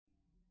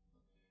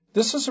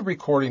This is a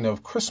recording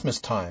of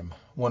Christmastime,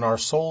 When Our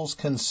Souls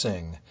Can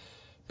Sing,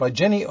 by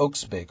Jenny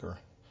Oakes Baker,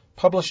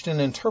 published in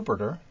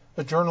Interpreter,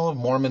 a Journal of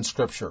Mormon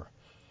Scripture,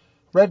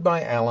 read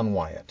by Alan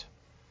Wyatt.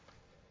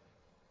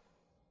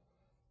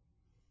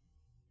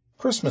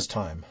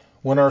 Christmastime,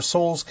 When Our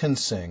Souls Can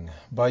Sing,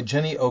 by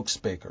Jenny Oakes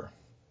Baker.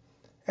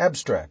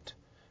 Abstract.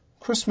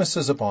 Christmas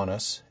is upon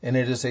us, and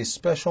it is a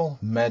special,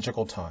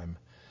 magical time.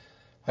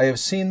 I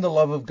have seen the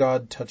love of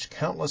God touch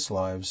countless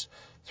lives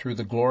through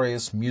the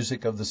glorious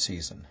music of the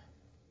season.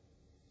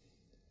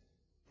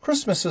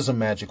 Christmas is a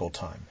magical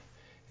time.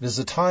 It is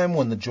a time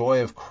when the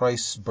joy of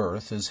Christ's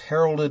birth is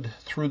heralded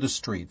through the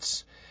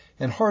streets,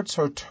 and hearts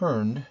are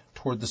turned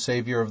toward the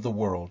Savior of the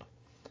world.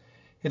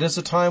 It is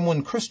a time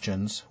when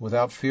Christians,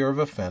 without fear of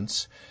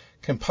offense,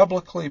 can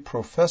publicly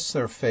profess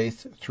their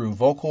faith through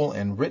vocal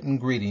and written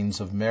greetings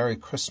of Merry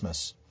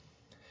Christmas.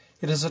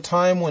 It is a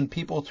time when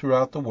people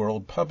throughout the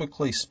world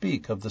publicly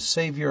speak of the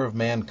Savior of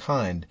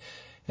mankind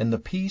and the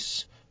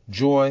peace,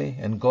 joy,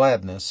 and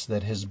gladness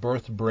that his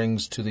birth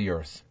brings to the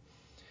earth.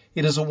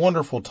 It is a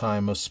wonderful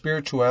time of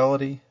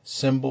spirituality,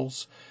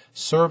 symbols,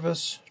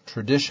 service,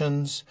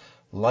 traditions,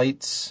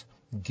 lights,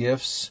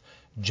 gifts,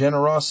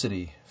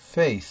 generosity,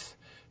 faith,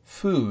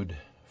 food,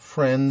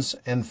 friends,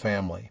 and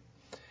family.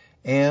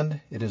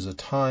 And it is a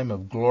time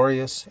of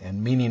glorious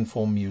and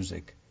meaningful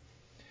music.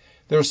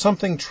 There is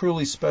something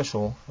truly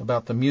special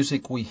about the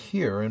music we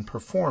hear and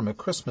perform at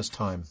Christmas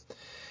time.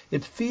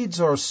 It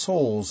feeds our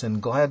souls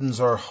and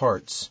gladdens our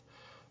hearts.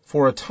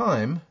 For a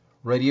time,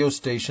 radio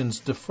stations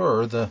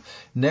defer the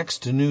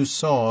next new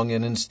song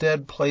and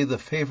instead play the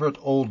favorite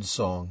old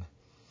song.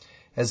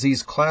 As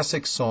these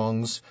classic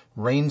songs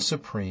reign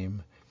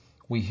supreme,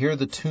 we hear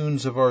the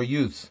tunes of our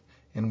youth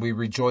and we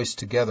rejoice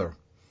together.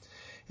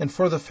 And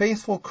for the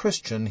faithful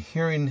Christian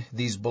hearing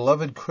these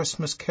beloved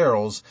Christmas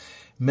carols,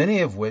 many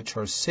of which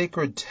are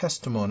sacred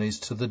testimonies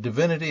to the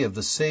divinity of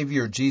the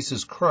Savior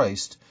Jesus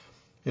Christ,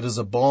 it is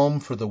a balm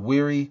for the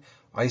weary,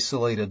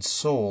 isolated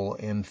soul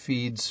and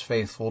feeds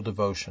faithful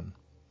devotion.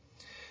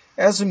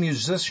 As a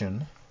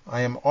musician,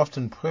 I am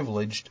often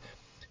privileged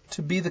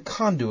to be the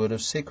conduit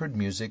of sacred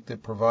music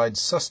that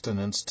provides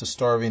sustenance to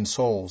starving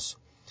souls.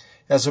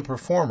 As a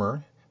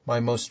performer, my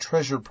most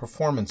treasured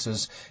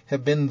performances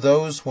have been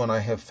those when I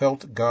have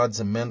felt God's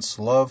immense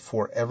love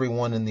for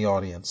everyone in the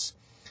audience.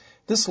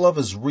 This love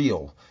is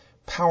real,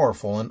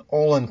 powerful, and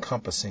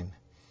all-encompassing.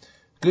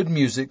 Good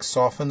music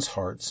softens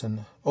hearts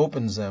and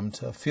opens them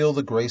to feel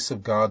the grace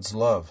of God's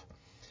love.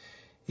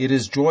 It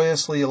is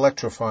joyously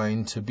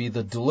electrifying to be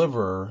the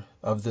deliverer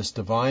of this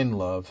divine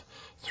love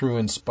through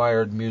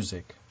inspired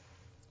music.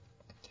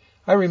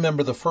 I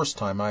remember the first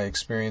time I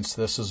experienced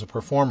this as a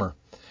performer.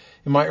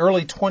 In my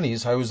early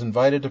 20s, I was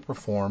invited to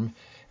perform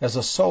as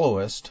a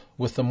soloist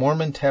with the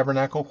Mormon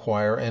Tabernacle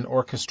Choir and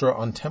Orchestra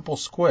on Temple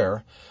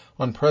Square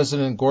on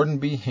President Gordon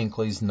B.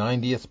 Hinckley's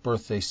 90th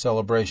birthday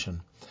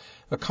celebration,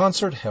 a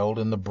concert held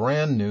in the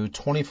brand-new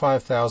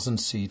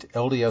 25,000-seat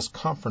LDS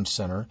Conference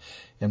Center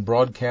and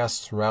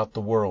broadcast throughout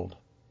the world.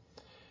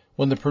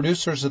 When the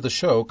producers of the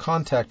show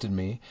contacted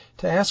me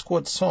to ask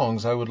what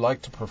songs I would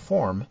like to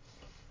perform,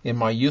 in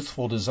my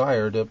youthful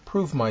desire to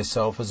prove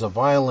myself as a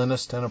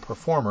violinist and a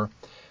performer,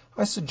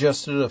 I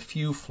suggested a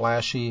few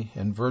flashy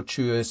and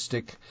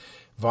virtuistic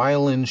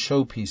violin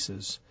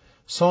showpieces,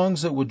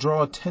 songs that would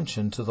draw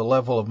attention to the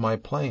level of my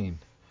playing.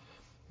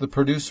 The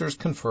producers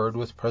conferred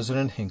with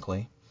President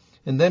Hinckley,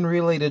 and then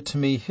related to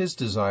me his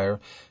desire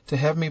to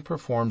have me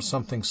perform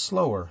something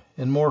slower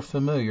and more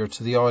familiar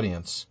to the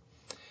audience.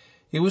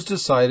 It was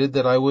decided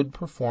that I would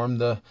perform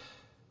the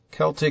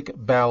Celtic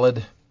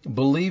ballad,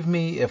 "Believe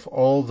Me If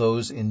All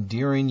Those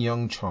Endearing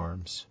Young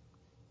Charms."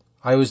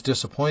 I was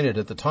disappointed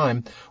at the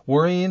time,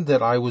 worrying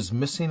that I was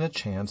missing a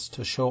chance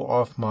to show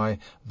off my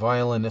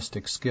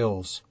violinistic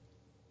skills.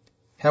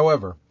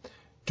 However,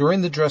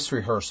 during the dress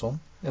rehearsal,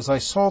 as I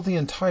saw the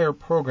entire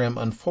program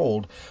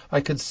unfold,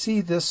 I could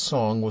see this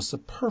song was the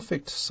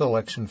perfect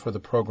selection for the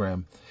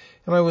program,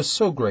 and I was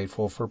so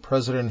grateful for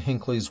President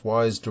Hinckley's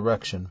wise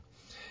direction.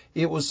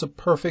 It was the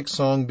perfect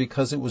song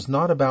because it was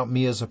not about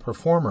me as a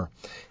performer.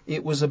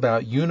 It was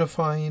about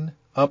unifying,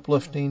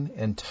 uplifting,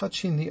 and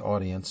touching the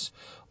audience,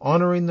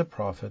 honoring the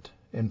prophet,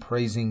 and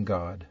praising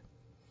God.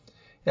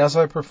 As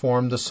I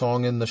performed the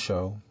song in the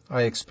show,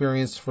 I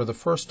experienced for the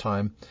first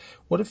time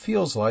what it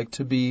feels like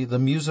to be the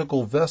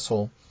musical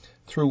vessel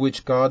through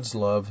which God's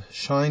love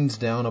shines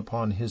down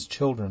upon His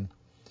children.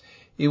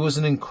 It was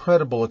an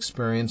incredible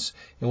experience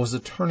and was a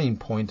turning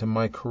point in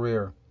my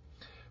career.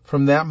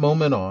 From that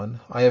moment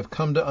on, I have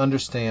come to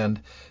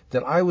understand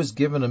that I was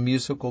given a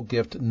musical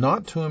gift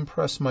not to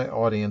impress my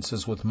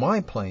audiences with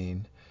my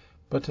playing,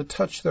 but to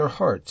touch their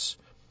hearts,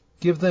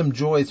 give them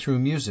joy through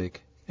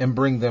music, and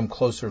bring them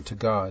closer to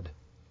God.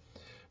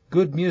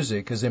 Good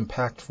music is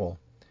impactful.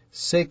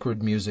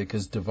 Sacred music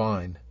is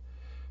divine.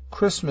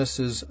 Christmas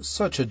is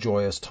such a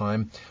joyous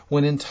time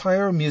when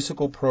entire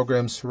musical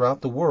programs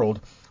throughout the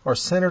world are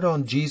centered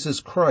on Jesus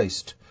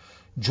Christ,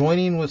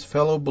 joining with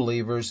fellow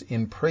believers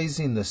in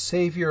praising the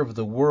Savior of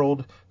the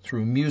world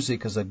through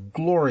music as a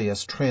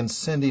glorious,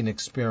 transcending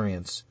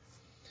experience.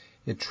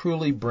 It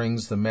truly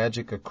brings the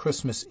magic of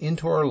Christmas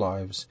into our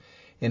lives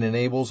and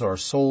enables our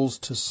souls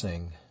to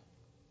sing.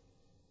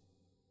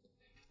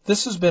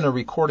 This has been a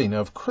recording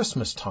of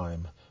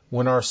Christmastime,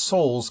 When Our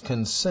Souls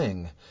Can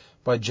Sing,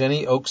 by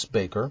Jenny Oakes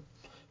Baker,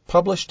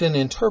 published in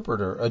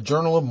Interpreter, a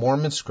Journal of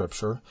Mormon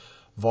Scripture,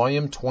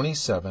 Volume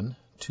 27,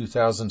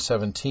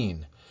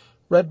 2017,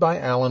 read by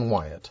Alan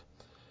Wyatt.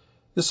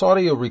 This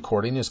audio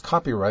recording is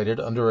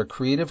copyrighted under a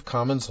Creative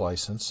Commons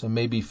license and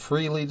may be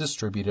freely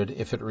distributed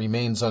if it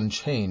remains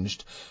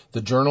unchanged.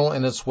 The journal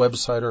and its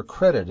website are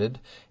credited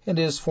and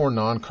is for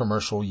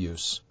non-commercial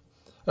use.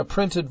 A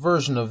printed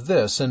version of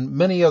this and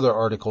many other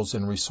articles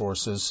and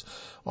resources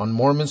on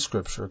Mormon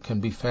Scripture can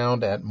be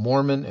found at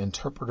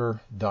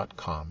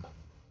mormoninterpreter.com.